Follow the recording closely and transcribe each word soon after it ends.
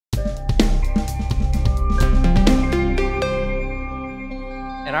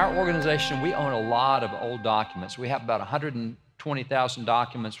In our organization, we own a lot of old documents. We have about 120,000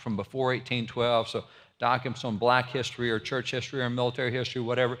 documents from before 1812, so documents on black history or church history or military history,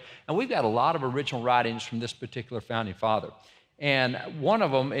 whatever. And we've got a lot of original writings from this particular founding father. And one of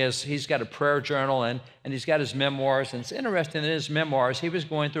them is he's got a prayer journal and he's got his memoirs. And it's interesting that in his memoirs, he was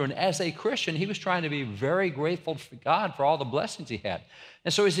going through, and as a Christian, he was trying to be very grateful to God for all the blessings he had.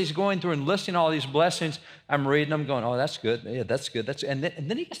 And so as he's going through and listing all these blessings, I'm reading them going, oh, that's good. Yeah, that's good. And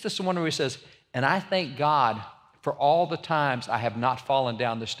then he gets to someone where he says, and I thank God for all the times I have not fallen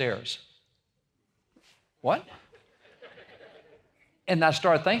down the stairs. What? And I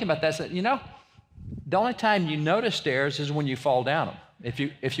started thinking about that. I said, you know, the only time you notice stairs is when you fall down them.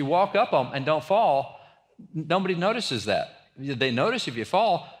 If you walk up them and don't fall, nobody notices that. They notice if you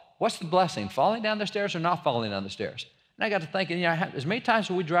fall. What's the blessing? Falling down the stairs or not falling down the stairs? And I got to thinking, you know, as many times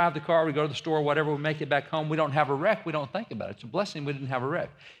when we drive the car, we go to the store, whatever, we make it back home, we don't have a wreck, we don't think about it. It's a blessing we didn't have a wreck.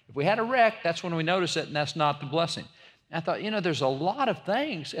 If we had a wreck, that's when we notice it, and that's not the blessing. I thought, you know, there's a lot of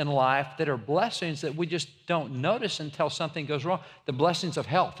things in life that are blessings that we just don't notice until something goes wrong. The blessings of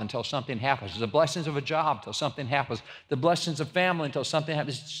health until something happens. The blessings of a job until something happens. The blessings of family until something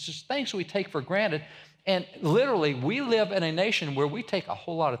happens. It's just things we take for granted. And literally, we live in a nation where we take a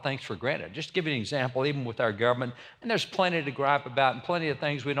whole lot of things for granted. Just to give you an example, even with our government, and there's plenty to gripe about and plenty of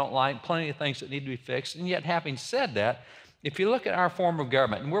things we don't like, plenty of things that need to be fixed. And yet, having said that, if you look at our form of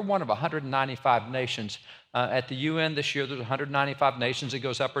government, and we're one of 195 nations, at the UN this year, there's 195 nations. It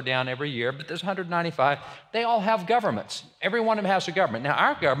goes up or down every year, but there's 195. They all have governments. Every one of them has a government. Now,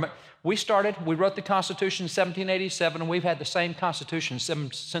 our government, we wrote the Constitution in 1787, and we've had the same Constitution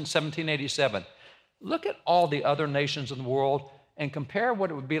since 1787. Look at all the other nations in the world and compare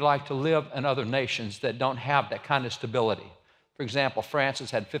what it would be like to live in other nations that don't have that kind of stability. For example, France has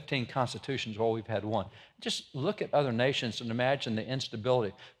had 15 constitutions while we've had one. Just look at other nations and imagine the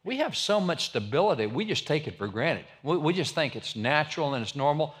instability. We have so much stability, we just take it for granted. We just think it's natural and it's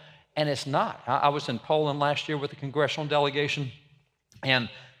normal, and it's not. I was in Poland last year with a congressional delegation and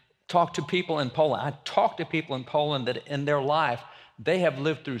talked to people in Poland. I talked to people in Poland that in their life, they have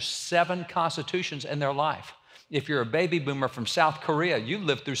lived through 7 constitutions in their life. If you're a baby boomer from South Korea, you've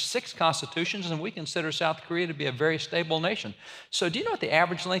lived through 6 constitutions, and we consider South Korea to be a very stable nation. So do you know what the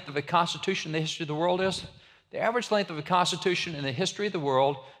average length of a constitution in the history of the world is? The average length of a constitution in the history of the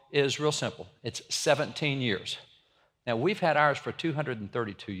world is real simple. It's 17 years. Now, we've had ours for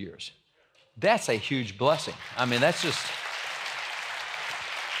 232 years. That's a huge blessing. I mean, that's just...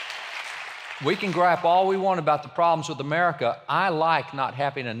 We can gripe all we want about the problems with America. I like not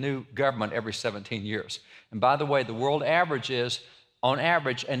having a new government every 17 years. And by the way, the world average is, on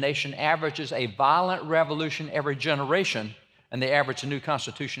average, a nation averages a violent revolution every generation, and they average a new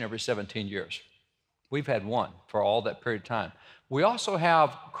constitution every 17 years. We've had one for all that period of time. We also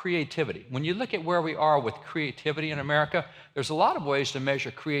have creativity. When you look at where we are with creativity in America, there's a lot of ways to measure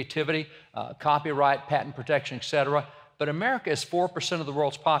creativity, copyright, patent protection, et cetera. But America is 4% of the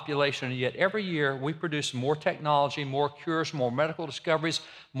world's population, and yet every year we produce more technology, more cures, more medical discoveries,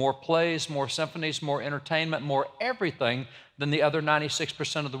 more plays, more symphonies, more entertainment, more everything than the other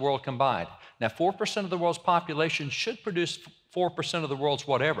 96% of the world combined. Now, 4% of the world's population should produce 4% of the world's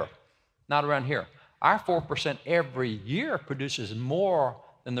whatever. Not around here. Our 4% every year produces more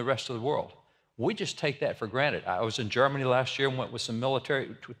than the rest of the world. We just take that for granted. I was in Germany last year and went with some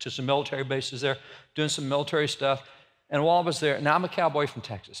military bases there, doing some military stuff. And while I was there, now I'm a cowboy from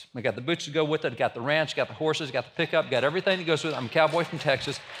Texas. I got the boots to go with it, I got the ranch, got the horses, got the pickup, got everything that goes with it. I'm a cowboy from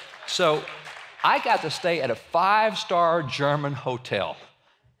Texas. So I got to stay at a 5-star German hotel.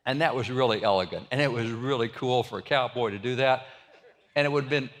 And that was really elegant. And it was really cool for a cowboy to do that. And it would have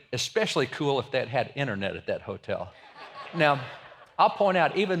been especially cool if they had internet at that hotel. Now, I'll point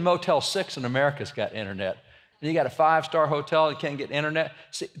out, even Motel 6 in America's got internet. And you got a 5-star hotel, you can't get internet.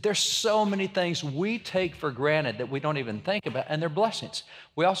 See, there's so many things we take for granted that we don't even think about, and they're blessings.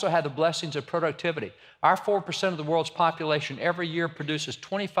 We also have the blessings of productivity. Our 4% of the world's population every year produces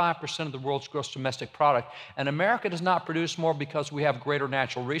 25% of the world's gross domestic product, and America does not produce more because we have greater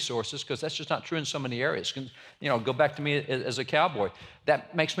natural resources, because that's just not true in so many areas. You know, go back to me as a cowboy.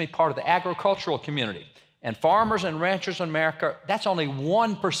 That makes me part of the agricultural community. And farmers and ranchers in America, that's only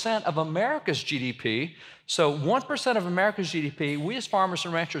 1% of America's GDP. So 1% of America's GDP, we as farmers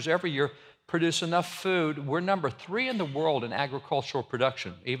and ranchers every year produce enough food. We're number 3 in the world in agricultural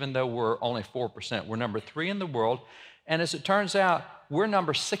production, even though we're only 4%. We're number 3 in the world. And as it turns out, we're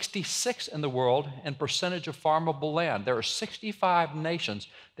number 66 in the world in percentage of farmable land. There are 65 nations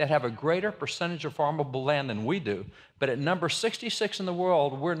that have a greater percentage of farmable land than we do. But at number 66 in the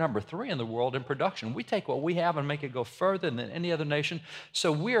world, we're number 3 in the world in production. We take what we have and make it go further than any other nation. So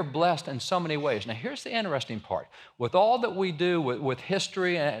we are blessed in so many ways. Now, here's the interesting part. With all that we do with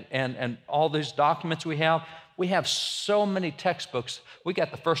history and all these documents we have so many textbooks. We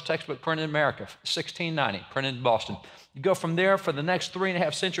got the first textbook printed in America, 1690, printed in Boston. You go from there for the next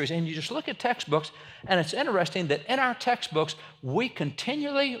 3.5 centuries, and you just look at textbooks, and it's interesting that in our textbooks, we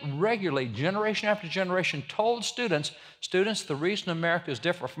continually, regularly, generation after generation, told students, the reason America is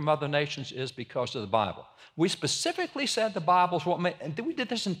different from other nations is because of the Bible. We specifically said the Bible is what made, and we did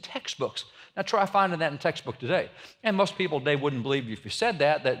this in textbooks. Now try finding that in a textbook today. And most people today wouldn't believe you if you said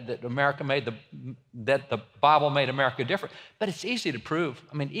that the Bible made America different. But it's easy to prove.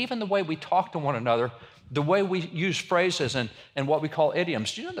 I mean, even the way we talk to one another, the way we use phrases and what we call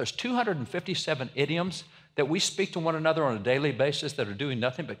idioms. Do you know there's 257 idioms that we speak to one another on a daily basis that are doing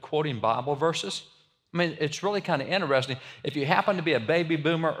nothing but quoting Bible verses? I mean, it's really kind of interesting. If you happen to be a baby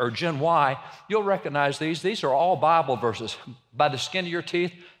boomer or Gen Y, you'll recognize these. These are all Bible verses. By the skin of your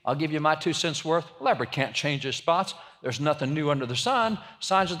teeth, I'll give you my 2 cents worth. Leopard can't change his spots. There's nothing new under the sun.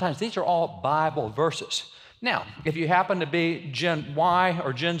 Signs of the times. These are all Bible verses. Now, if you happen to be Gen Y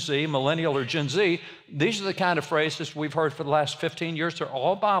or Gen Z, millennial or Gen Z, these are the kind of phrases we've heard for the last 15 years. They're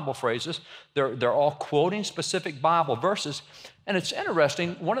all Bible phrases. They're all quoting specific Bible verses. And it's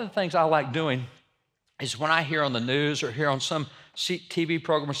interesting. One of the things I like doing is when I hear on the news or hear on some TV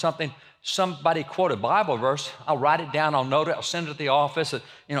program or something, somebody quote a Bible verse, I'll write it down, I'll note it, I'll send it to the office.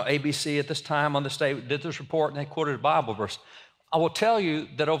 ABC at this time on this day did this report and they quoted a Bible verse. I will tell you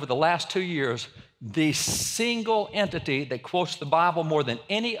that over the last 2 years, the single entity that quotes the Bible more than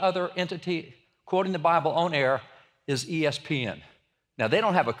any other entity quoting the Bible on air is ESPN. Now, they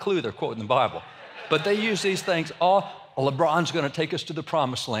don't have a clue they're quoting the Bible, but they use these things. LeBron's going to take us to the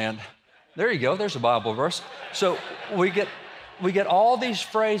promised land. There you go, there's a Bible verse. So we get all these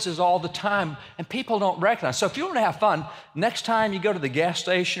phrases all the time, and people don't recognize. So if you want to have fun, next time you go to the gas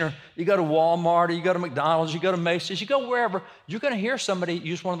station, or you go to Walmart, or you go to McDonald's, you go to Macy's, you go wherever, you're going to hear somebody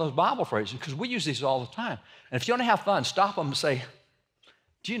use one of those Bible phrases, because we use these all the time. And if you want to have fun, stop them and say,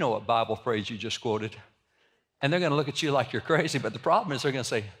 do you know what Bible phrase you just quoted? And they're going to look at you like you're crazy, but the problem is they're going to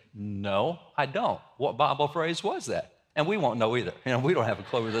say, no, I don't. What Bible phrase was that? And we won't know either. We don't have a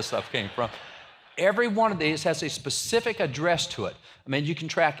clue where this stuff came from. Every one of these has a specific address to it. I mean, you can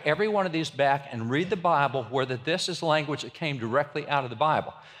track every one of these back and read the Bible whether this is language that came directly out of the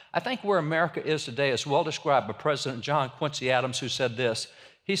Bible. I think where America is today is well described by President John Quincy Adams, who said this.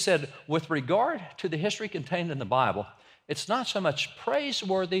 He said, with regard to the history contained in the Bible, it's not so much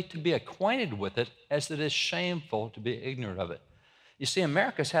praiseworthy to be acquainted with it as it is shameful to be ignorant of it. You see,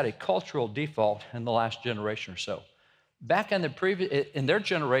 America's had a cultural default in the last generation or so. Back in their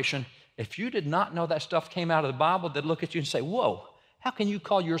generation, if you did not know that stuff came out of the Bible, they'd look at you and say, whoa, how can you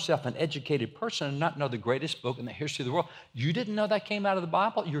call yourself an educated person and not know the greatest book in the history of the world? You didn't know that came out of the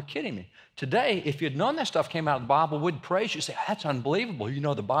Bible? You're kidding me. Today, if you'd known that stuff came out of the Bible, we'd praise you. Say, that's unbelievable. You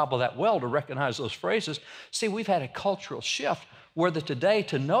know the Bible that well to recognize those phrases. See, we've had a cultural shift where today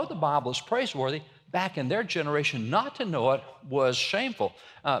to know the Bible is praiseworthy. Back in their generation, not to know it was shameful.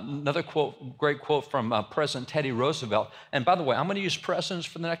 Another quote, great quote from President Teddy Roosevelt. And by the way, I'm going to use presidents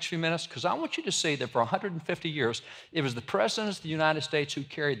for the next few minutes because I want you to see that for 150 years, it was the presidents of the United States who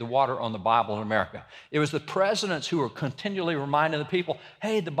carried the water on the Bible in America. It was the presidents who were continually reminding the people,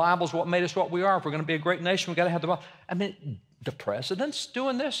 hey, the Bible's what made us what we are. If we're going to be a great nation, we've got to have the Bible. I mean, the president's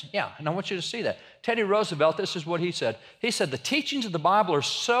doing this? Yeah, and I want you to see that. Teddy Roosevelt, this is what he said. He said, the teachings of the Bible are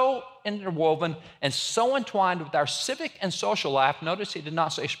so interwoven and so entwined with our civic and social life. Notice he did not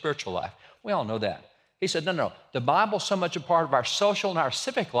say spiritual life. We all know that. He said, no, the Bible's so much a part of our social and our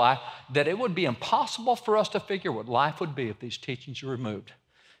civic life that it would be impossible for us to figure what life would be if these teachings are removed.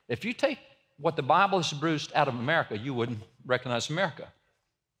 If you take what the Bible has produced out of America, you wouldn't recognize America.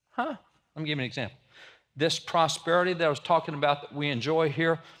 Let me give you an example. This prosperity that I was talking about that we enjoy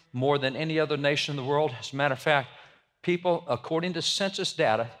here more than any other nation in the world. As a matter of fact, people, according to census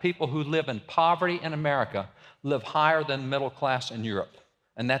data, people who live in poverty in America live higher than middle class in Europe.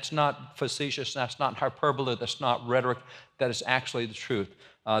 And that's not facetious, that's not hyperbole, that's not rhetoric, that is actually the truth.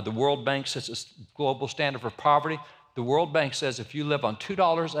 The World Bank says it's global standard for poverty. The World Bank says if you live on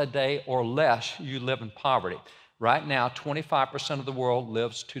 $2 a day or less, you live in poverty. Right now, 25% of the world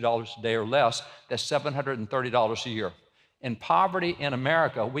lives $2 a day or less. That's $730 a year. In poverty in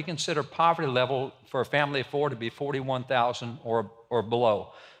America, we consider poverty level for a family of 4 to be $41,000 or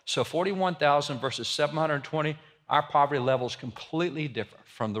below. So $41,000 versus $720 our poverty level is completely different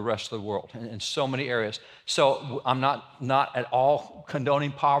from the rest of the world in so many areas. So I'm not at all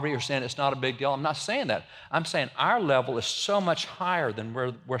condoning poverty or saying it's not a big deal. I'm not saying that. I'm saying our level is so much higher than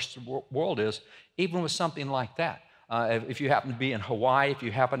where the rest of the world is, even with something like that. If you happen to be in Hawaii, if you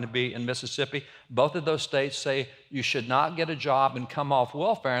happen to be in Mississippi, both of those states say you should not get a job and come off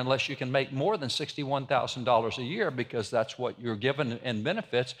welfare unless you can make more than $61,000 a year, because that's what you're given in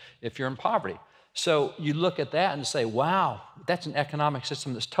benefits if you're in poverty. So you look at that and say, wow, that's an economic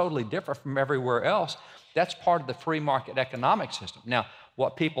system that's totally different from everywhere else. That's part of the free market economic system. Now,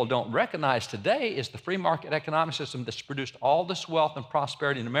 what people don't recognize today is the free market economic system that's produced all this wealth and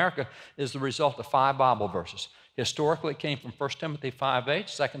prosperity in America is the result of 5 Bible verses. Historically, it came from 1 Timothy 5:8,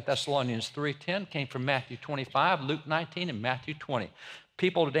 2 Thessalonians 3:10, came from Matthew 25, Luke 19, and Matthew 20.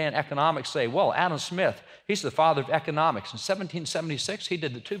 People today in economics say, well, Adam Smith, he's the father of economics. In 1776, he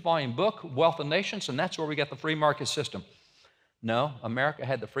did the 2-volume book, Wealth of Nations, and that's where we got the free market system. No, America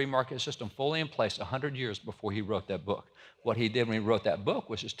had the free market system fully in place 100 years before he wrote that book. What he did when he wrote that book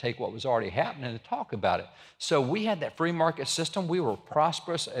was just take what was already happening and talk about it. So we had that free market system. We were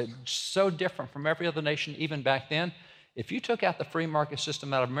prosperous, so different from every other nation even back then. If you took out the free market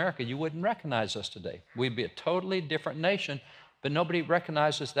system out of America, you wouldn't recognize us today. We'd be a totally different nation, but nobody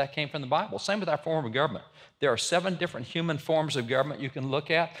recognizes that came from the Bible. Same with our form of government. There are 7 different human forms of government you can look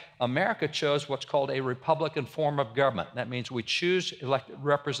at. America chose what's called a Republican form of government. That means we choose elected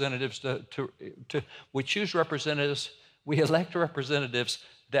representatives we elect representatives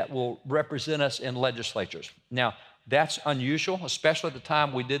that will represent us in legislatures. Now, that's unusual, especially at the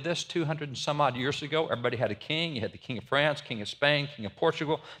time we did this 200 and some odd years ago. Everybody had a king. You had the King of France, King of Spain, King of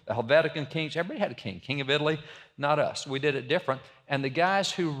Portugal, the Helvetic kings. Everybody had a king. King of Italy, not us. We did it different. And the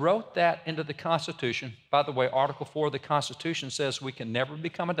guys who wrote that into the Constitution, by the way, Article 4 of the Constitution says we can never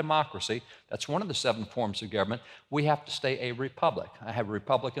become a democracy. That's one of the 7 forms of government. We have to stay a republic. I have a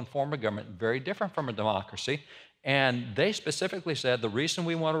Republican form of government, very different from a democracy. And they specifically said the reason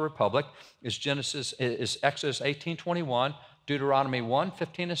we want a republic is Exodus 18:21, Deuteronomy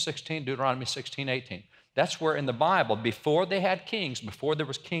 1:15 and 16, Deuteronomy 16:18. That's where in the Bible, before they had kings, before there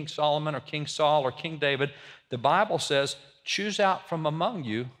was King Solomon or King Saul or King David, the Bible says, choose out from among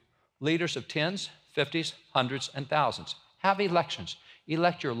you leaders of 10s, 50s, 100s, and thousands. Have elections.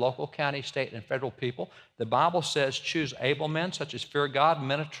 Elect your local, county, state, and federal people. The Bible says choose able men such as fear God,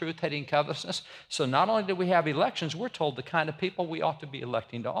 men of truth, hating covetousness. So not only do we have elections, we're told the kind of people we ought to be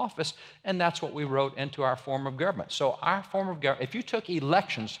electing to office, and that's what we wrote into our form of government. So our form of government, if you took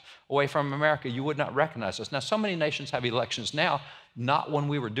elections away from America, you would not recognize us. Now, so many nations have elections now, not when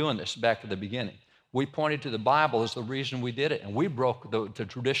we were doing this back at the beginning. We pointed to the Bible as the reason we did it, and we broke the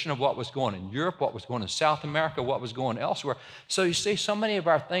tradition of what was going in Europe, what was going in South America, what was going elsewhere. So you see, so many of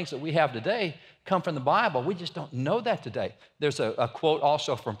our things that we have today come from the Bible. We just don't know that today. There's a quote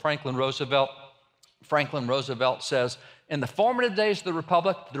also from Franklin Roosevelt. Franklin Roosevelt says, in the formative days of the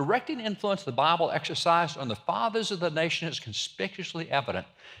Republic, the directing influence the Bible exercised on the fathers of the nation is conspicuously evident.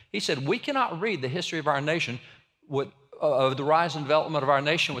 He said, we cannot read the history of our nation of the rise and development of our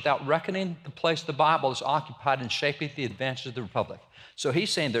nation without reckoning the place the Bible is occupied in shaping the advances of the Republic. So he's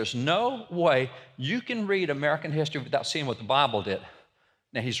saying there's no way you can read American history without seeing what the Bible did.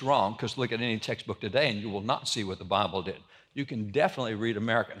 Now, he's wrong, because look at any textbook today and you will not see what the Bible did. You can definitely read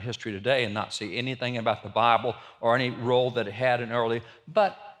American history today and not see anything about the Bible or any role that it had in early,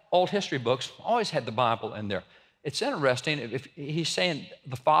 but old history books always had the Bible in there. It's interesting, if he's saying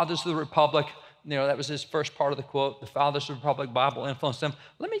the fathers of the Republic, that was his first part of the quote, the fathers of the Republic, Bible influenced them.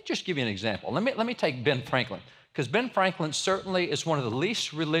 Let me just give you an example. Let me take Ben Franklin, because Ben Franklin certainly is one of the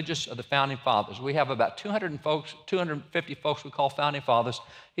least religious of the founding fathers. We have about 250 folks we call founding fathers.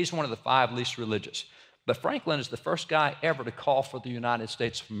 He's one of the 5 least religious. But Franklin is the first guy ever to call for the United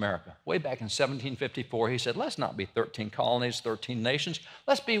States of America. Way back in 1754, he said, let's not be 13 colonies, 13 nations.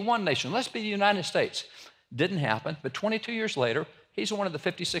 Let's be one nation. Let's be the United States. Didn't happen, but 22 years later, he's one of the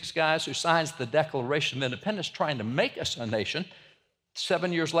 56 guys who signs the Declaration of Independence trying to make us a nation.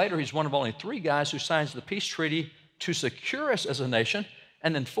 7 years later, he's one of only 3 guys who signs the peace treaty to secure us as a nation.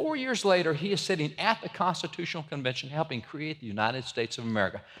 And then 4 years later, he is sitting at the Constitutional Convention helping create the United States of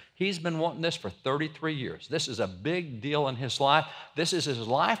America. He's been wanting this for 33 years. This is a big deal in his life. This is his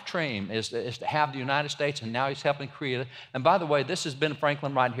life dream, is to have the United States, and now he's helping create it. And by the way, this is Ben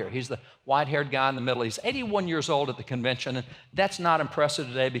Franklin right here. He's the white-haired guy in the middle. He's 81 years old at the convention, and that's not impressive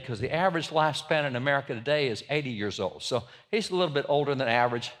today because the average lifespan in America today is 80 years old. So he's a little bit older than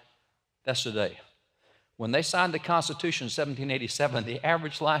average. That's today. When they signed the Constitution in 1787, the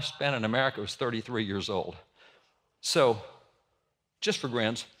average lifespan in America was 33 years old. So, just for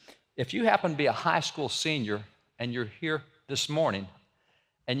grins, if you happen to be a high school senior and you're here this morning,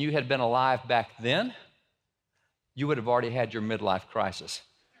 and you had been alive back then, you would have already had your midlife crisis.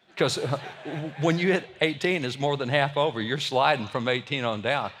 Because when you hit 18, it's more than half over. You're sliding from 18 on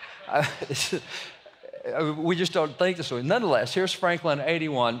down. We just don't think this way. Nonetheless, here's Franklin,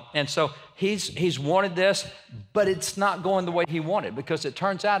 81, and so he's wanted this, but it's not going the way he wanted, because it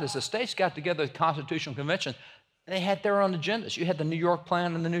turns out as the states got together at the Constitutional Convention, they had their own agendas. You had the New York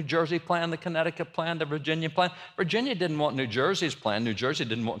plan and the New Jersey plan, the Connecticut plan, the Virginia plan. Virginia didn't want New Jersey's plan. New Jersey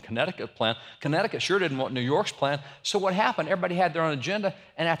didn't want Connecticut's plan. Connecticut sure didn't want New York's plan. So what happened? Everybody had their own agenda,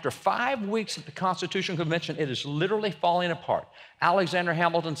 and after 5 weeks at the Constitutional Convention, it is literally falling apart. Alexander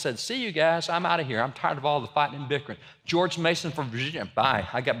Hamilton said, "See you guys, I'm out of here. I'm tired of all the fighting and bickering." George Mason from Virginia, "Bye,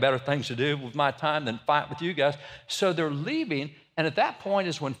 I got better things to do with my time than fight with you guys." So they're leaving, and at that point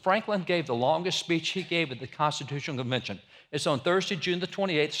is when Franklin gave the longest speech he gave at the Constitutional Convention. It's on Thursday, June the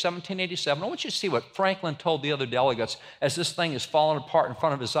 28th, 1787. I want you to see what Franklin told the other delegates as this thing is falling apart in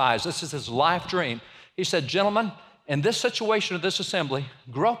front of his eyes. This is his life dream. He said, "Gentlemen, in this situation of this assembly,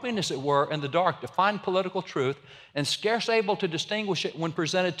 groping as it were in the dark to find political truth and scarce able to distinguish it when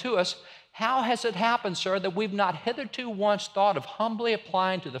presented to us, how has it happened, sir, that we've not hitherto once thought of humbly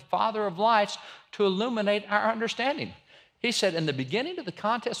applying to the Father of lights to illuminate our understanding?" He said, "In the beginning of the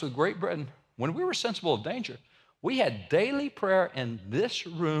contest with Great Britain, when we were sensible of danger, we had daily prayer in this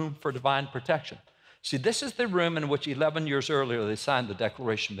room for divine protection." See, this is the room in which 11 years earlier they signed the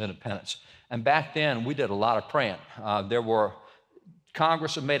Declaration of Independence. And back then, we did a lot of praying.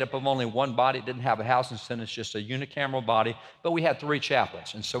 Congress was made up of only one body. It didn't have a House and Senate, it's just a unicameral body. But we had 3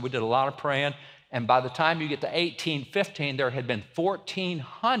 chaplains. And so we did a lot of praying. And by the time you get to 1815, there had been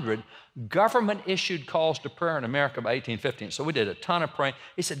 1,400 government-issued calls to prayer in America by 1815. So we did a ton of praying.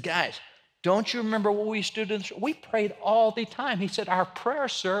 He said, "Guys, don't you remember what we used to do? We prayed all the time." He said, "Our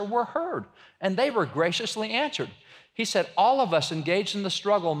prayers, sir, were heard, and they were graciously answered." He said, "All of us engaged in the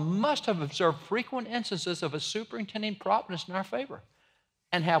struggle must have observed frequent instances of a superintending providence in our favor.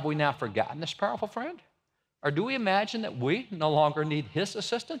 And have we now forgotten this powerful friend? Or do we imagine that we no longer need his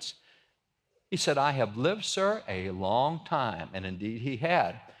assistance?" He said, "I have lived, sir, a long time," and indeed he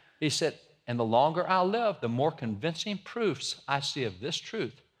had. He said, "And the longer I live, the more convincing proofs I see of this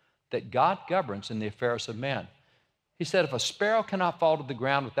truth, that God governs in the affairs of men." He said, "If a sparrow cannot fall to the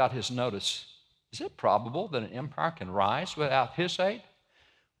ground without his notice, is it probable that an empire can rise without his aid?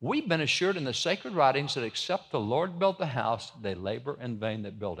 We've been assured in the sacred writings that except the Lord build the house, they labor in vain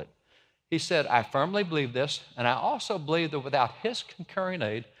that build it." He said, "I firmly believe this, and I also believe that without his concurring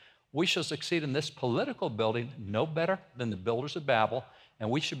aid, we shall succeed in this political building no better than the builders of Babel, and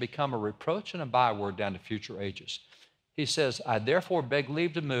we should become a reproach and a byword down to future ages." He says, "I therefore beg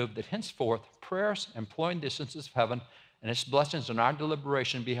leave to move that henceforth prayers employing the assences of heaven and its blessings on our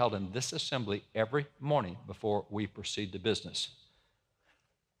deliberation be held in this assembly every morning before we proceed to business."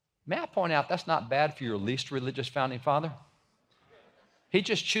 May I point out, that's not bad for your least religious founding father. He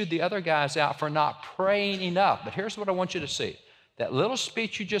just chewed the other guys out for not praying enough. But here's what I want you to see. That little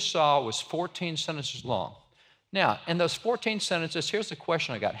speech you just saw was 14 sentences long. Now, in those 14 sentences, here's the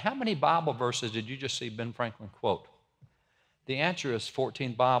question I got. How many Bible verses did you just see Ben Franklin quote? The answer is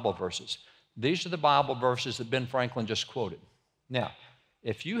 14 Bible verses. These are the Bible verses that Ben Franklin just quoted. Now,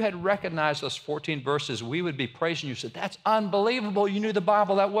 if you had recognized those 14 verses, we would be praising you. Said, "That's unbelievable. You knew the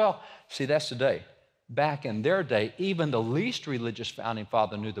Bible that well." See, that's today. Back in their day, even the least religious founding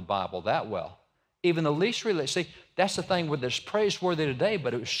father knew the Bible that well. Even the least religious. See, that's the thing where it's praiseworthy today,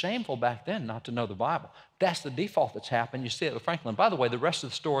 but it was shameful back then not to know the Bible. That's the default that's happened. You see it with Franklin. By the way, the rest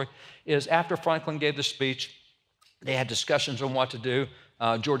of the story is after Franklin gave the speech, they had discussions on what to do.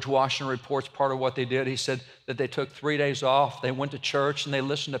 George Washington reports part of what they did. He said that they took 3 days off. They went to church and they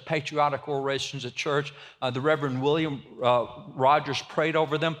listened to patriotic orations at church. The Reverend William Rogers prayed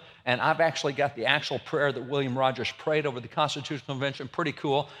over them. And I've actually got the actual prayer that William Rogers prayed over the Constitutional Convention. Pretty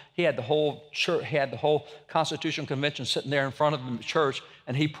cool. He had the whole church, Constitutional Convention sitting there in front of the church,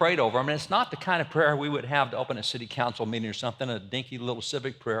 and he prayed over them. And it's not the kind of prayer we would have to open a city council meeting or something, a dinky little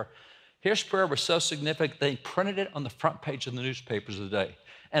civic prayer. His prayer was so significant, they printed it on the front page of the newspapers of the day.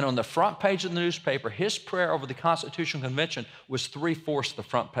 And on the front page of the newspaper, his prayer over the Constitutional Convention was 3/4 the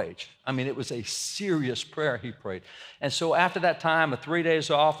front page. I mean, it was a serious prayer he prayed. And so after that time of 3 days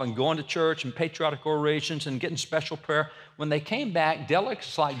off and going to church and patriotic orations and getting special prayer, when they came back,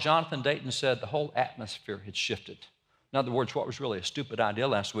 delegates like Jonathan Dayton said the whole atmosphere had shifted. In other words, what was really a stupid idea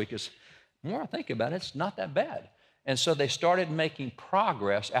last week is, the more I think about it, it's not that bad. And so they started making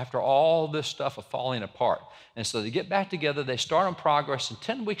progress after all this stuff of falling apart. And so they get back together, they start on progress, and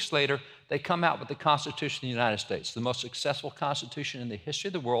 10 weeks later, they come out with the Constitution of the United States, the most successful Constitution in the history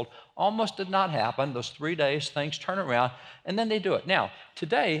of the world. Almost did not happen. Those 3 days, things turn around, and then they do it. Now,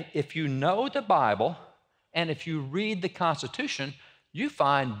 today, if you know the Bible and if you read the Constitution, you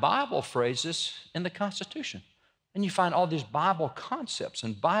find Bible phrases in the Constitution. And you find all these Bible concepts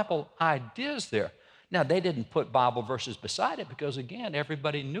and Bible ideas there. Now, they didn't put Bible verses beside it because, again,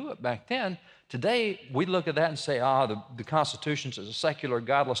 everybody knew it back then. Today, we look at that and say, the Constitution is a secular,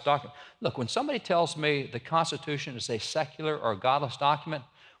 godless document. Look, when somebody tells me the Constitution is a secular or godless document,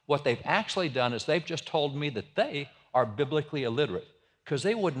 what they've actually done is they've just told me that they are biblically illiterate because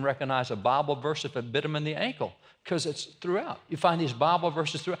they wouldn't recognize a Bible verse if it bit them in the ankle because it's throughout. You find these Bible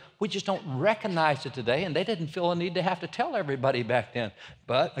verses throughout. We just don't recognize it today, and they didn't feel a need to have to tell everybody back then.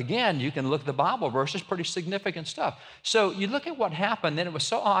 But again, you can look at the Bible verses, pretty significant stuff. So you look at what happened, and it was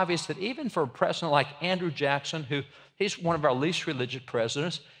so obvious that even for a president like Andrew Jackson, who he's one of our least religious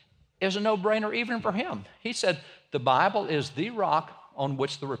presidents, it was a no-brainer even for him. He said, the Bible is the rock on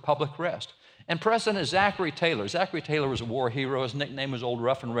which the republic rests. And President Zachary Taylor was a war hero. His nickname was Old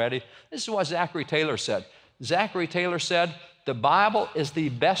Rough and Ready. This is what Zachary Taylor said. Zachary Taylor said, the Bible is the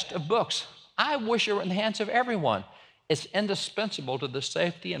best of books. I wish it were in the hands of everyone. It's indispensable to the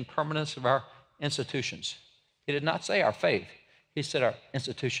safety and permanence of our institutions. He did not say our faith. He said our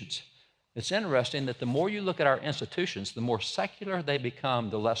institutions. It's interesting that the more you look at our institutions, the more secular they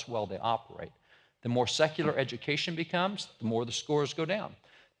become, the less well they operate. The more secular education becomes, the more the scores go down.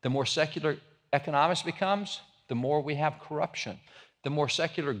 The more secular economics becomes, the more we have corruption. The more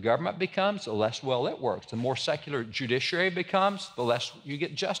secular government becomes, the less well it works. The more secular judiciary becomes, the less you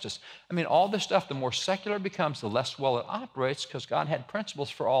get justice. I mean, all this stuff, the more secular it becomes, the less well it operates because God had principles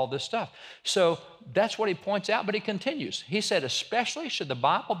for all this stuff. So that's what he points out, but he continues. He said, especially should the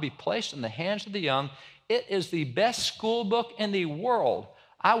Bible be placed in the hands of the young, it is the best school book in the world.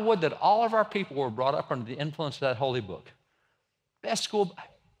 I would that all of our people were brought up under the influence of that holy book. Best school,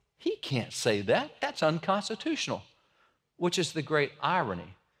 he can't say that. That's unconstitutional. Which is the great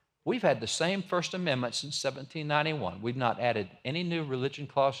irony. We've had the same First Amendment since 1791. We've not added any new religion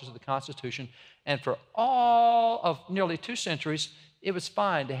clauses to the Constitution, and for all of nearly 2 centuries, it was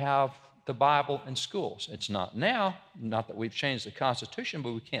fine to have the Bible in schools. It's not now, not that we've changed the Constitution,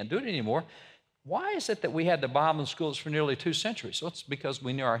 but we can't do it anymore. Why is it that we had the Bible in schools for nearly 2 centuries? Well, it's because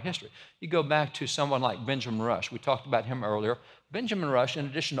we knew our history. You go back to someone like Benjamin Rush. We talked about him earlier. Benjamin Rush, in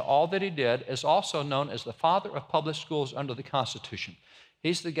addition to all that he did, is also known as the father of public schools under the Constitution.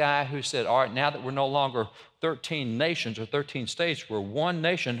 He's the guy who said, all right, now that we're no longer 13 nations or 13 states, we're one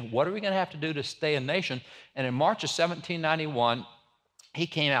nation, what are we going to have to do to stay a nation? And in March of 1791, he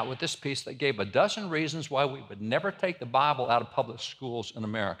came out with this piece that gave a dozen reasons why we would never take the Bible out of public schools in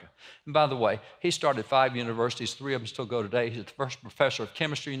America. And by the way, he started 5 universities. 3 of them still go today. He's the first professor of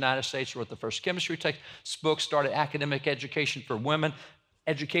chemistry in the United States, wrote the first chemistry textbook, started academic education for women,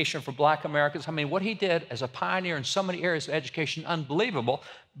 education for black Americans. I mean, what he did as a pioneer in so many areas of education, unbelievable.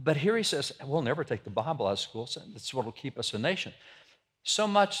 But here he says, we'll never take the Bible out of schools. That's what will keep us a nation. So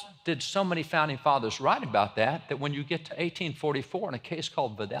much did so many founding fathers write about that when you get to 1844 in a case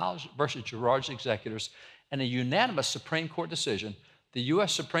called Vidal versus Girard's Executors and a unanimous Supreme Court decision, the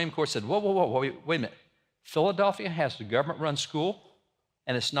U.S. Supreme Court said, whoa, wait a minute. Philadelphia has the government-run school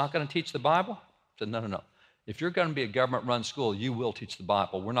and it's not going to teach the Bible? I said, no. If you're going to be a government-run school, you will teach the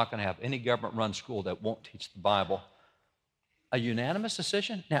Bible. We're not going to have any government-run school that won't teach the Bible. A unanimous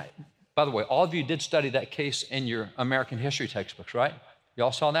decision? Now, by the way, all of you did study that case in your American history textbooks, right?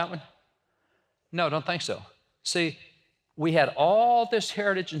 Y'all saw that one? No, don't think so. See, we had all this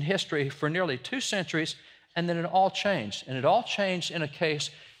heritage and history for nearly 2 centuries, and then it all changed. And it all changed in a case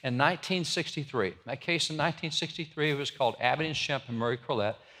in 1963. That case in 1963 was called Abbott and Shemp and Murray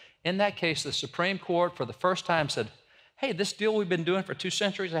Corlett. In that case, the Supreme Court for the first time said, hey, this deal we've been doing for 2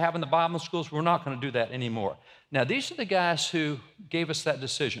 centuries of having the Bible in schools, we're not going to do that anymore. Now, these are the guys who gave us that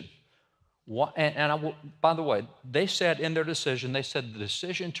decision. By the way, they said in their decision, they said the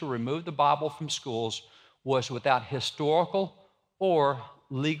decision to remove the Bible from schools was without historical or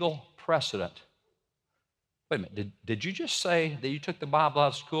legal precedent. Wait a minute, did you just say that you took the Bible out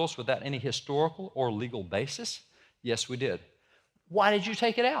of schools without any historical or legal basis? Yes, we did. Why did you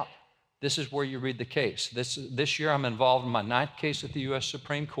take it out? This is where you read the case. This year I'm involved in my 9th case at the U.S.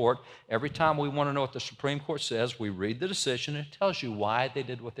 Supreme Court. Every time we want to know what the Supreme Court says, we read the decision and it tells you why they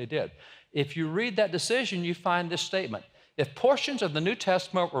did what they did. If you read that decision, you find this statement. If portions of the New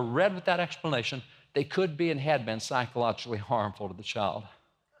Testament were read without explanation, they could be and had been psychologically harmful to the child.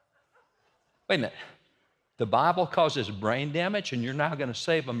 Wait a minute. The Bible causes brain damage, and you're now going to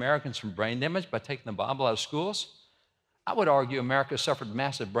save Americans from brain damage by taking the Bible out of schools? I would argue America suffered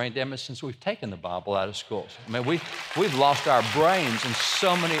massive brain damage since we've taken the Bible out of schools. I mean, we've lost our brains in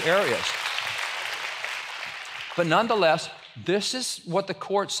so many areas. But nonetheless, this is what the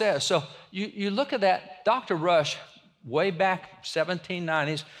court says. So you look at that. Dr. Rush, way back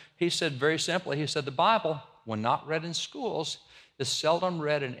 1790s, he said very simply, he said, the Bible, when not read in schools, is seldom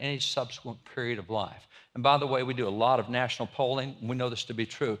read in any subsequent period of life. And by the way, we do a lot of national polling. We know this to be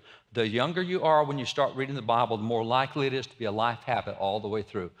true. The younger you are when you start reading the Bible, the more likely it is to be a life habit all the way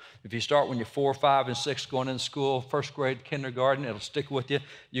through. If you start when you're 4, 5, and 6 going into school, first grade, kindergarten, it'll stick with you.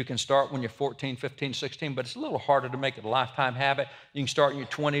 You can start when you're 14, 15, 16, but it's a little harder to make it a lifetime habit. You can start in your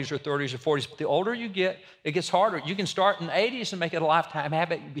 20s or 30s or 40s, but the older you get, it gets harder. You can start in the 80s and make it a lifetime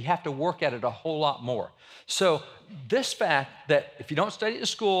habit. You have to work at it a whole lot more. So this fact that if you don't study at the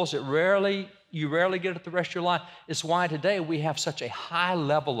schools, you rarely get it the rest of your life, is why today we have such a high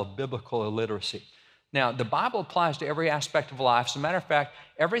level of biblical illiteracy. Now, the Bible applies to every aspect of life. As a matter of fact,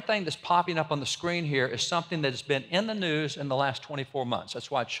 everything that's popping up on the screen here is something that has been in the news in the last 24 months. That's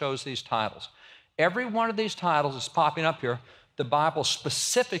why I chose these titles. Every one of these titles that's popping up here, the Bible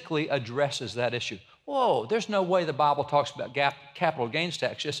specifically addresses that issue. Whoa, there's no way the Bible talks about capital gains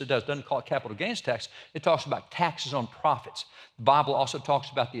tax. Yes, it does. It doesn't call it capital gains tax. It talks about taxes on profits. The Bible also talks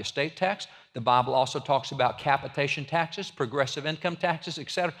about the estate tax. The Bible also talks about capitation taxes, progressive income taxes,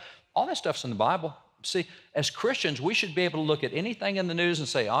 etc. All that stuff's in the Bible. See, as Christians, we should be able to look at anything in the news and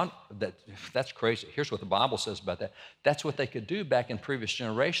say, oh, that's crazy. Here's what the Bible says about that. That's what they could do back in previous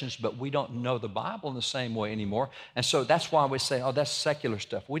generations, but we don't know the Bible in the same way anymore. And so that's why we say, oh, that's secular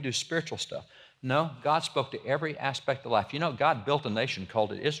stuff. We do spiritual stuff. No, God spoke to every aspect of life. You know, God built a nation,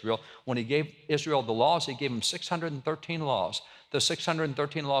 called it Israel. When he gave Israel the laws, he gave them 613 laws. The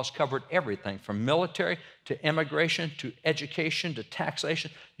 613 laws covered everything from military to immigration to education to taxation.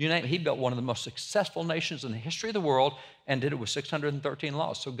 You name it. He built one of the most successful nations in the history of the world and did it with 613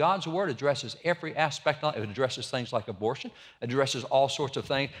 laws. So God's word addresses every aspect of life. It addresses things like abortion, addresses all sorts of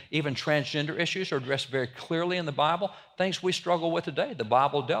things. Even transgender issues are addressed very clearly in the Bible. Things we struggle with today, the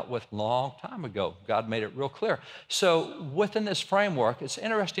Bible dealt with a long time ago. God made it real clear. So within this framework, it's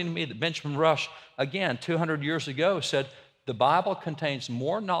interesting to me that Benjamin Rush, again, 200 years ago, said, the Bible contains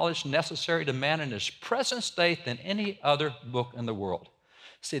more knowledge necessary to man in his present state than any other book in the world.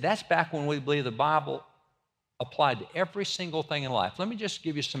 See, that's back when we believe the Bible applied to every single thing in life. Let me just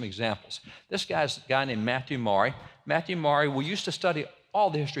give you some examples. This guy's a guy named Matthew Maury. Matthew Maury, we used to study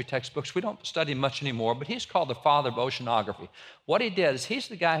all the history textbooks. We don't study much anymore, but he's called the father of oceanography. What he did is he's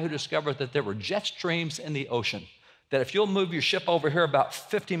the guy who discovered that there were jet streams in the ocean. That if you'll move your ship over here about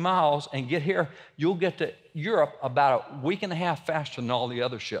 50 miles and get here, you'll get to Europe about a week and a half faster than all the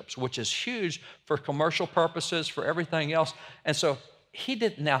other ships, which is huge for commercial purposes, for everything else. And so he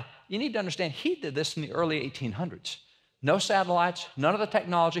did, now, you need to understand, he did this in the early 1800s. No satellites, none of the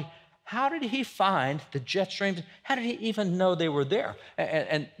technology. How did he find the jet streams? How did he even know they were there?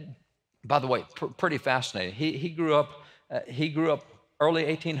 And by the way, pretty fascinating. He grew up early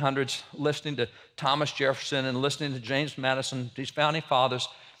 1800s, listening to Thomas Jefferson and listening to James Madison, these founding fathers.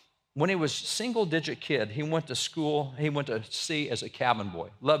 When he was a single-digit kid, he went to school, he went to sea as a cabin boy.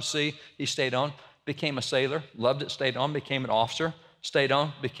 Loved sea, he stayed on, became a sailor, loved it, stayed on, became an officer, stayed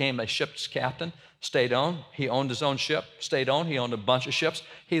on, became a ship's captain, stayed on, he owned his own ship, stayed on, he owned a bunch of ships.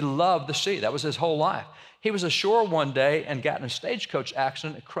 He loved the sea, that was his whole life. He was ashore one day and got in a stagecoach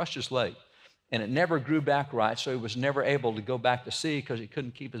accident and crushed his leg. And it never grew back right, so he was never able to go back to sea because he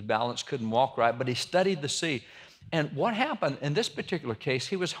couldn't keep his balance, couldn't walk right, but he studied the sea. And what happened in this particular case,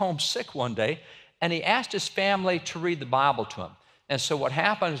 he was homesick one day, and he asked his family to read the Bible to him. And so what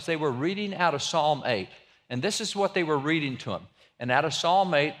happened is they were reading out of Psalm 8, and this is what they were reading to him. And out of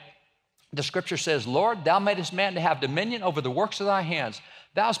Psalm 8, the scripture says, Lord, thou madest man to have dominion over the works of thy hands.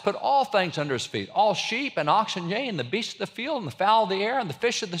 Thou hast put all things under his feet, all sheep and oxen, yea, and the beasts of the field, and the fowl of the air, and the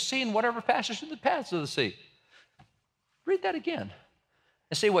fish of the sea, and whatever passes through the paths of the sea. Read that again.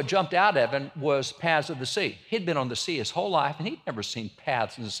 And see, what jumped out at him was paths of the sea. He'd been on the sea his whole life, and he'd never seen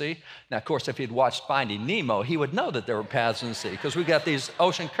paths in the sea. Now, of course, if he'd watched Finding Nemo, he would know that there were paths in the sea, because we got these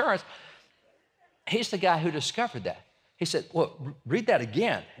ocean currents. He's the guy who discovered that. He said, well, read that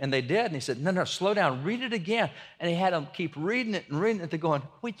again. And they did. And he said, no, slow down, read it again. And he had them keep reading it and reading it. They're going,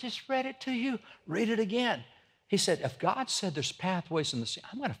 we just read it to you. Read it again. He said, if God said there's pathways in the sea,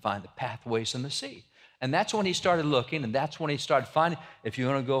 I'm going to find the pathways in the sea. And that's when he started looking, and that's when he started finding, if you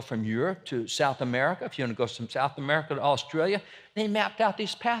want to go from Europe to South America, if you want to go from South America to Australia, and he mapped out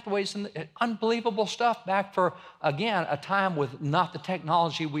these pathways and unbelievable stuff back for, again, a time with not the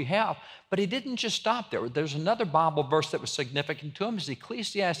technology we have. But he didn't just stop there. There's another Bible verse that was significant to him, is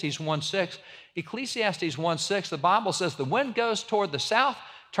Ecclesiastes 1:6. Ecclesiastes 1:6, the Bible says, the wind goes toward the south,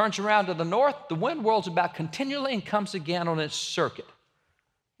 turns around to the north, the wind whirls about continually and comes again on its circuit.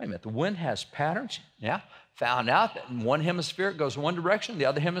 Wait a minute, the wind has patterns? Yeah. Found out that in one hemisphere it goes one direction, the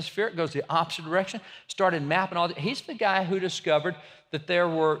other hemisphere it goes the opposite direction. Started mapping all that. He's the guy who discovered that there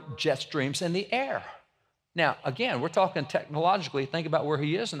were jet streams in the air. Now, again, we're talking technologically. Think about where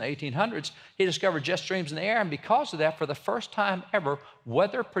he is in the 1800s. He discovered jet streams in the air, and because of that, for the first time ever,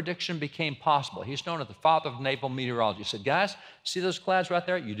 weather prediction became possible. He's known as the father of naval meteorology. He said, guys, see those clouds right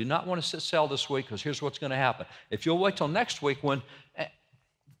there? You do not want to sit sail this week, because here's what's going to happen. If you'll wait till next week when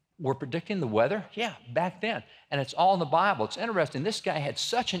we're predicting the weather? Yeah, back then. And it's all in the Bible. It's interesting. This guy had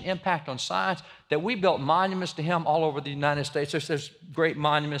such an impact on science that we built monuments to him all over the United States. There's great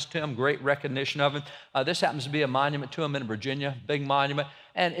monuments to him, great recognition of him. This happens to be a monument to him in Virginia, big monument.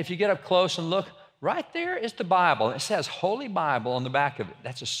 And if you get up close and look, right there is the Bible. It says Holy Bible on the back of it.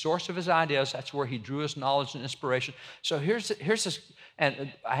 That's the source of his ideas. That's where he drew his knowledge and inspiration. So here's this.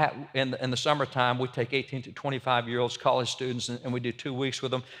 And in the summertime, we take 18 to 25-year-olds, college students, and we do 2 weeks with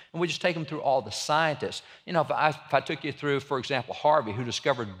them, and we just take them through all the scientists. You know, if I took you through, for example, Harvey, who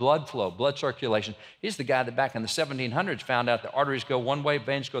discovered blood flow, blood circulation, he's the guy that back in the 1700s found out the arteries go one way,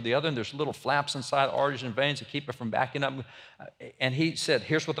 veins go the other, and there's little flaps inside arteries and veins that keep it from backing up. And he said,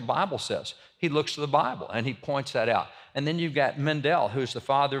 here's what the Bible says. He looks to the Bible, and he points that out. And then you've got Mendel, who's the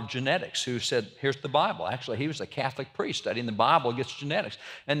father of genetics, who said, here's the Bible. Actually, he was a Catholic priest studying the Bible against genetics.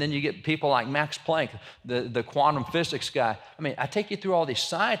 And then you get people like Max Planck, the quantum physics guy. I mean, I take you through all these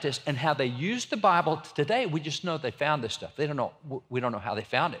scientists and how they use the Bible. Today, we just know they found this stuff. We don't know how they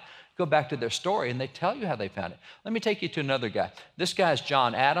found it. Go back to their story, and they tell you how they found it. Let me take you to another guy. This guy is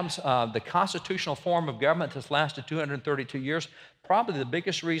John Adams. The constitutional form of government that's lasted 232 years, probably the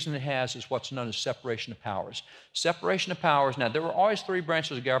biggest reason it has is what's known as separation of powers. Separation of powers. Now, there were always three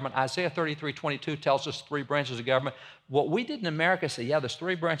branches of government. Isaiah 33:22 tells us three branches of government. What we did in America is say, yeah, there's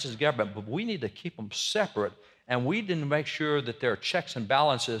three branches of government, but we need to keep them separate, and we didn't make sure that there are checks and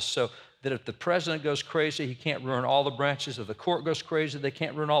balances so that if the president goes crazy, he can't ruin all the branches. If the court goes crazy, they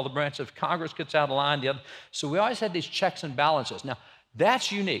can't ruin all the branches. If Congress gets out of line, the other. So we always had these checks and balances. Now,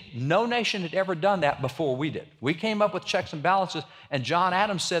 that's unique. No nation had ever done that before we did. We came up with checks and balances, and John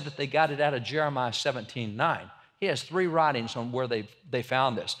Adams said that they got it out of Jeremiah 17:9. He has three writings on where they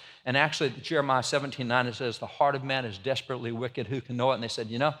found this. And actually, Jeremiah 17:9, it says, the heart of man is desperately wicked. Who can know it? And they said,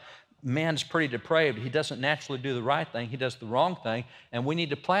 you know, man's pretty depraved. He doesn't naturally do the right thing. He does the wrong thing, and we need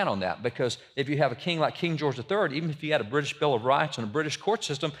to plan on that, because if you have a king like King George III, even if you got a British Bill of Rights and a British court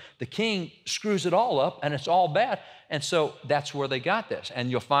system, the king screws it all up, and it's all bad. And so that's where they got this. And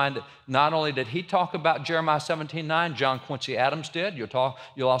you'll find that not only did he talk about Jeremiah 17:9, John Quincy Adams did.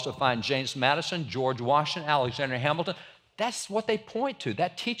 You'll also find James Madison, George Washington, Alexander Hamilton. That's what they point to.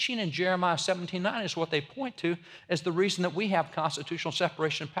 That teaching in Jeremiah 17:9 is what they point to as the reason that we have constitutional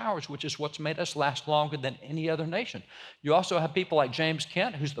separation of powers, which is what's made us last longer than any other nation. You also have people like James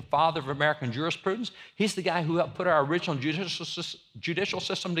Kent, who's the father of American jurisprudence. He's the guy who helped put our original judicial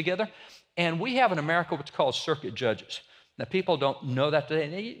system together. And we have in America what's called circuit judges. Now, people don't know that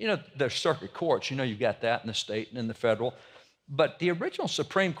today. You know, there's circuit courts. You know, you've got that in the state and in the federal. But the original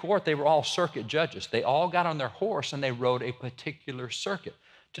Supreme Court, they were all circuit judges. They all got on their horse and they rode a particular circuit.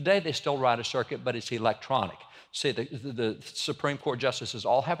 Today, they still ride a circuit, but it's electronic. See, the Supreme Court justices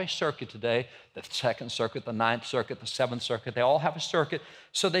all have a circuit today, the Second Circuit, the Ninth Circuit, the Seventh Circuit. They all have a circuit.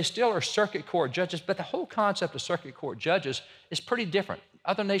 So they still are circuit court judges, but the whole concept of circuit court judges is pretty different.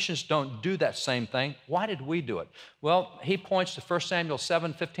 Other nations don't do that same thing. Why did we do it? Well, he points to 1 Samuel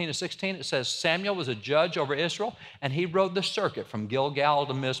 7:15-16. It says, Samuel was a judge over Israel, and he rode the circuit from Gilgal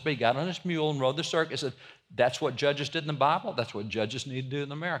to Mizpah. He got on his mule and rode the circuit. He said, that's what judges did in the Bible. That's what judges need to do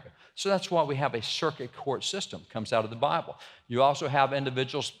in America. So that's why we have a circuit court system. It comes out of the Bible. You also have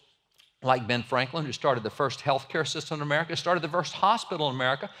individuals like Ben Franklin, who started the first healthcare system in America, started the first hospital in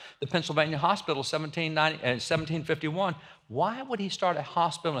America, the Pennsylvania Hospital, 1751. Why would he start a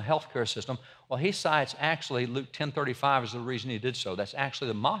hospital and a healthcare system? Well, he cites actually Luke 10:35 as the reason he did so. That's actually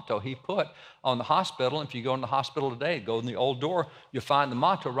the motto he put on the hospital. If you go in the hospital today, go in the old door, you'll find the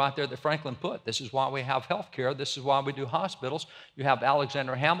motto right there that Franklin put. This is why we have healthcare. This is why we do hospitals. You have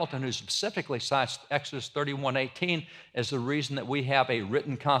Alexander Hamilton, who specifically cites Exodus 31:18 as the reason that we have a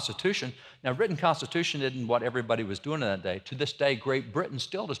written constitution. Now, written constitution isn't what everybody was doing in that day. To this day, Great Britain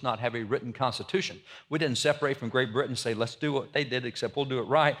still does not have a written constitution. We didn't separate from Great Britain and say, let's do what they did, except we'll do it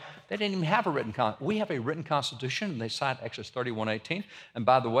right. They didn't even have a written constitution. We have a written constitution, and they cite Exodus 31:18. And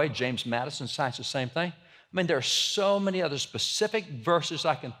by the way, James Madison cites the same thing. I mean, there are so many other specific verses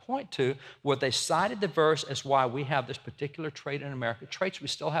I can point to where they cited the verse as why we have this particular trait in America, traits we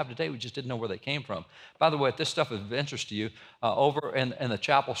still have today, we just didn't know where they came from. By the way, if this stuff is of interest to you, over in the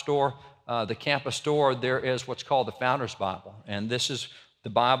chapel store, the campus store, there is what's called the Founder's Bible. And this is the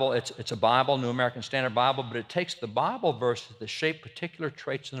Bible. It's a Bible, New American Standard Bible, but it takes the Bible verses that shape particular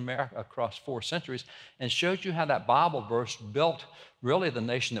traits in America across 4 centuries and shows you how that Bible verse built really the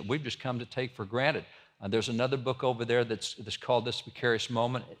nation that we've just come to take for granted. There's another book over there that's called This Vicarious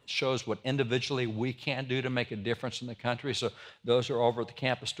Moment. It shows what individually we can do to make a difference in the country. So those are over at the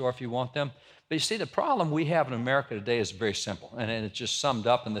campus store if you want them. But you see, the problem we have in America today is very simple, and it's just summed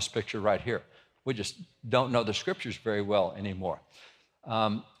up in this picture right here. We just don't know the scriptures very well anymore.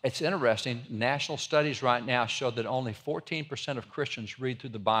 It's interesting. National studies right now show that only 14% of Christians read through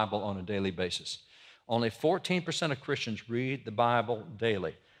the Bible on a daily basis. Only 14% of Christians read the Bible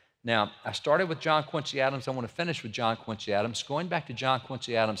daily. Now, I started with John Quincy Adams. I want to finish with John Quincy Adams. Going back to John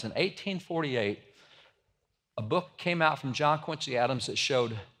Quincy Adams, in 1848, a book came out from John Quincy Adams that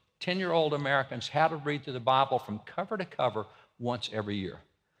showed 10-year-old Americans how to read through the Bible from cover to cover once every year.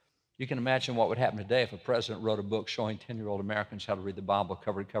 You can imagine what would happen today if a president wrote a book showing 10-year-old Americans how to read the Bible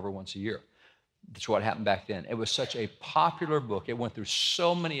cover to cover once a year. That's what happened back then. It was such a popular book. It went through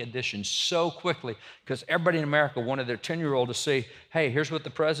so many editions so quickly because everybody in America wanted their 10-year-old to see, hey, here's what the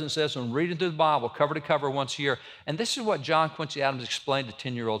president says when reading through the Bible cover to cover once a year. And this is what John Quincy Adams explained to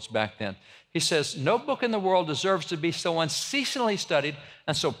 10-year-olds back then. He says, no book in the world deserves to be so unceasingly studied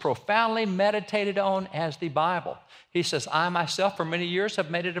and so profoundly meditated on as the Bible. He says, I myself for many years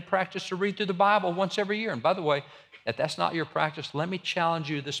have made it a practice to read through the Bible once every year. And by the way, if that's not your practice, let me challenge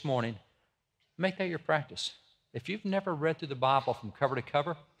you this morning. Make that your practice. If you've never read through the Bible from cover to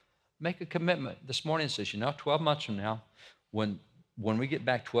cover, make a commitment this morning and says, 12 months from now, when we get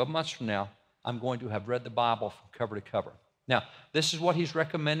back 12 months from now, I'm going to have read the Bible from cover to cover. Now, this is what he's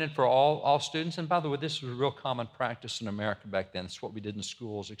recommended for all students. And by the way, this was a real common practice in America back then. It's what we did in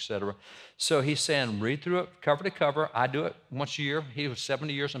schools, etc. So he's saying, read through it cover to cover. I do it once a year. He was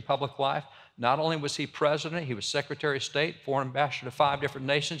 70 years in public life. Not only was he president, he was Secretary of State, foreign ambassador to 5 different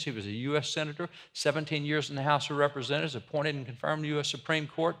nations. He was a U.S. Senator, 17 years in the House of Representatives, appointed and confirmed to the U.S. Supreme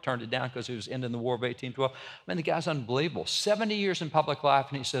Court, turned it down because he was ending the War of 1812. I mean, the guy's unbelievable. 70 years in public life,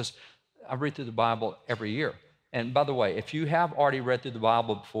 and he says, I read through the Bible every year. And by the way, if you have already read through the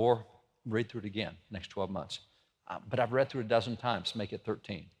Bible before, read through it again next 12 months. But I've read through it a dozen times, make it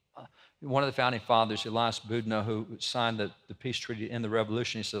 13. One of the founding fathers, Elias Boudinot, who signed the peace treaty in the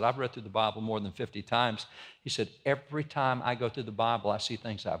Revolution, he said, I've read through the Bible more than 50 times. He said, every time I go through the Bible, I see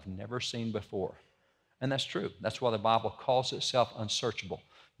things I've never seen before. And that's true. That's why the Bible calls itself unsearchable.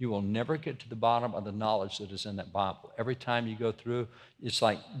 You will never get to the bottom of the knowledge that is in that Bible. Every time you go through, it's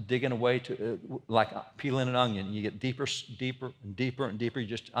like digging away to, like peeling an onion. You get deeper, deeper, and deeper, and deeper. You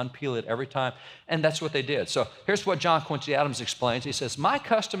just unpeel it every time. And that's what they did. So here's what John Quincy Adams explains. He says, my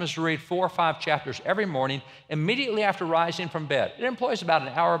custom is to read 4 or 5 chapters every morning, immediately after rising from bed. It employs about an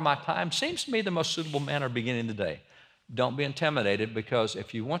hour of my time. Seems to me the most suitable manner of beginning the day. Don't be intimidated, because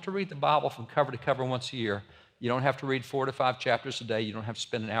if you want to read the Bible from cover to cover once a year, you don't have to read 4 to 5 chapters a day. You don't have to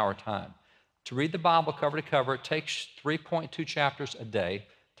spend an hour time. To read the Bible cover to cover, it takes 3.2 chapters a day.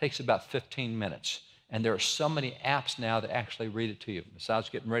 It takes about 15 minutes. And there are so many apps now that actually read it to you. Besides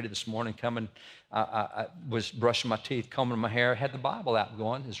getting ready this morning, I was brushing my teeth, combing my hair, had the Bible app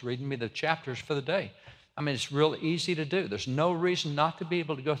going, is reading me the chapters for the day. I mean, it's real easy to do. There's no reason not to be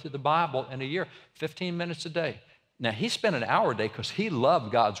able to go through the Bible in a year, 15 minutes a day. Now, he spent an hour a day because he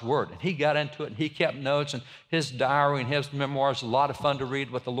loved God's Word, and he got into it, and he kept notes, and his diary and his memoirs, a lot of fun to read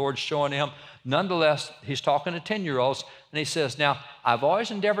what the Lord's showing him. Nonetheless, he's talking to 10-year-olds, and he says, now, I've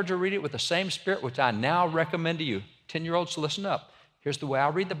always endeavored to read it with the same spirit which I now recommend to you. 10-year-olds, listen up. Here's the way I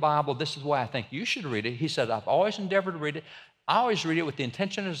read the Bible. This is why I think you should read it. He said, I've always endeavored to read it. I always read it with the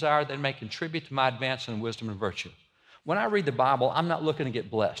intention and desire that it may contribute to my advance in wisdom and virtue. When I read the Bible, I'm not looking to get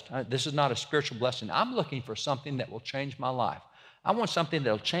blessed. This is not a spiritual blessing. I'm looking for something that will change my life. I want something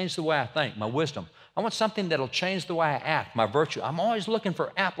that will change the way I think, my wisdom. I want something that will change the way I act, my virtue. I'm always looking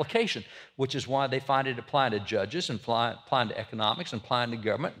for application, which is why they find it applying to judges, and applying to economics, and applying to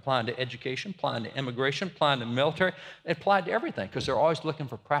government, applying to education, applying to immigration, applying to military. It applied to everything because they're always looking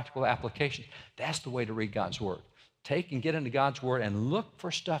for practical application. That's the way to read God's Word. Take and get into God's Word and look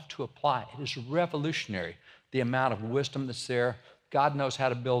for stuff to apply. It is revolutionary, the amount of wisdom that's there, God knows how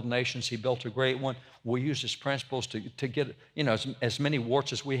to build nations. He built a great one. We use his principles to get, as many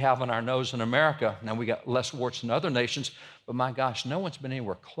warts as we have on our nose in America. Now, we got less warts than other nations, but my gosh, no one's been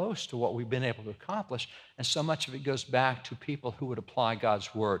anywhere close to what we've been able to accomplish. And so much of it goes back to people who would apply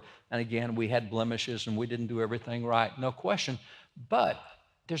God's word. And again, we had blemishes and we didn't do everything right, no question. But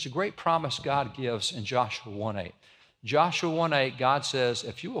there's a great promise God gives in Joshua 1:8. Joshua 1:8, God says,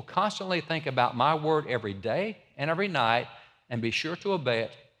 if you will constantly think about my word every day and every night and be sure to obey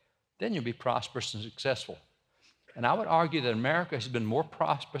it, then you'll be prosperous and successful. And I would argue that America has been more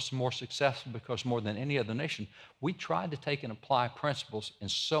prosperous and more successful because more than any other nation, we tried to take and apply principles in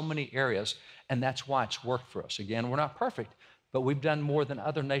so many areas, and that's why it's worked for us. Again, we're not perfect, but we've done more than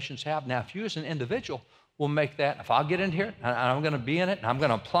other nations have. Now, if you as an individual will make that, if I'll get into here, and I'm going to be in it, and I'm going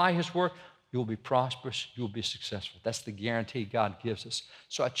to apply his word, you'll be prosperous, you'll be successful. That's the guarantee God gives us.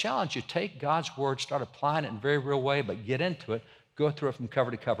 So I challenge you, take God's word, start applying it in a very real way, but get into it. Go through it from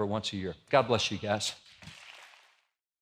cover to cover once a year. God bless you guys.